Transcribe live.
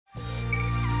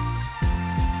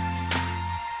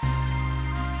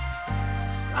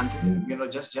Anthony,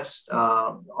 just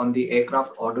on the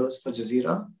aircraft orders for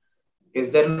Jazeera,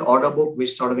 is there an order book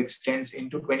which sort of extends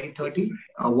into 2030?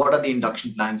 What are the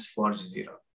induction plans for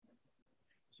Jazeera?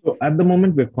 So at the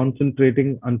moment, we're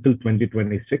concentrating until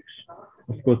 2026.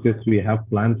 Of course, yes, we have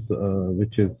plans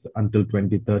which is until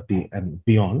 2030 and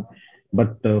beyond.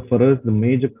 But for us, the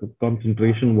major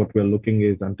concentration, what we're looking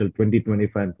is until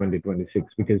 2025 and 2026,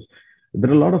 because there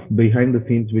are a lot of behind the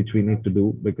scenes which we need to do,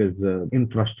 because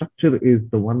infrastructure is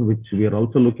the one which we are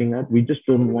also looking at. We just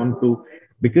don't want to,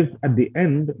 because at the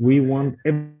end, we want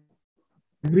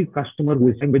every customer who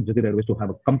is flying with Jazeera Airways to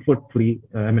have a comfort-free,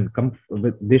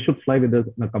 they should fly with us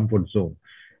in a comfort zone.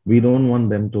 We don't want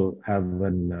them to have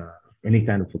any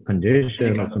kind of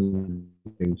congestion or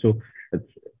something. So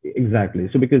it's exactly.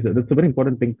 So because that's a very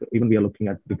important thing even we are looking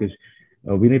at, because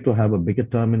we need to have a bigger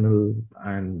terminal,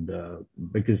 and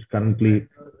because currently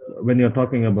when you're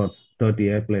talking about 30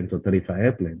 airplanes or 35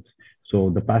 airplanes, so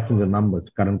the passenger numbers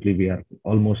currently we are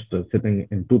almost sitting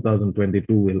in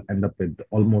 2022, we'll end up with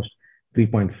almost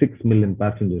 3.6 million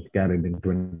passengers carried in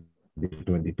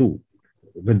 2022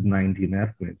 with 19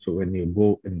 airplanes. So when you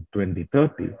go in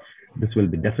 2030, this will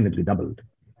be definitely doubled.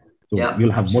 So yeah,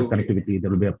 you'll have absolutely. more connectivity.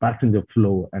 There will be a passenger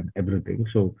flow and everything.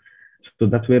 So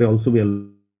that's where also we are.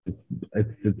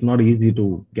 It's not easy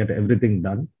to get everything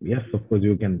done. Yes, of course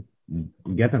you can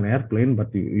get an airplane,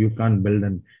 but you can't build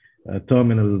a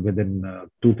terminal within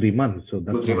 2-3 months. So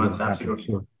that's 2-3 months,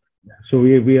 absolutely. So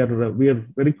we are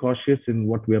very cautious in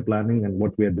what we are planning and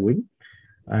what we are doing.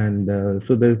 And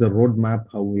so there's a roadmap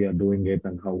how we are doing it,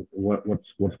 and how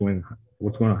what's going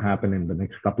to happen in the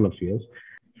next couple of years.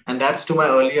 And that's to my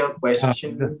earlier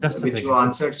question, which you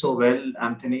answered so well,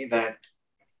 Anthony, that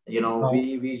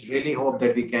we really hope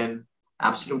that we can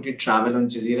absolutely travel on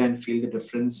Jazeera and feel the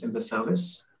difference in the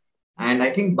service. And I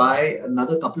think by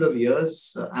another couple of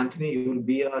years, Anthony, you will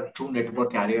be a true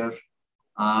network carrier.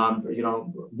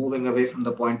 Moving away from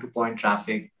the point-to-point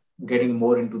traffic, getting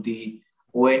more into the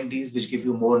ONDs, which give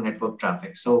you more network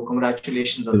traffic. So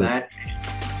congratulations on that.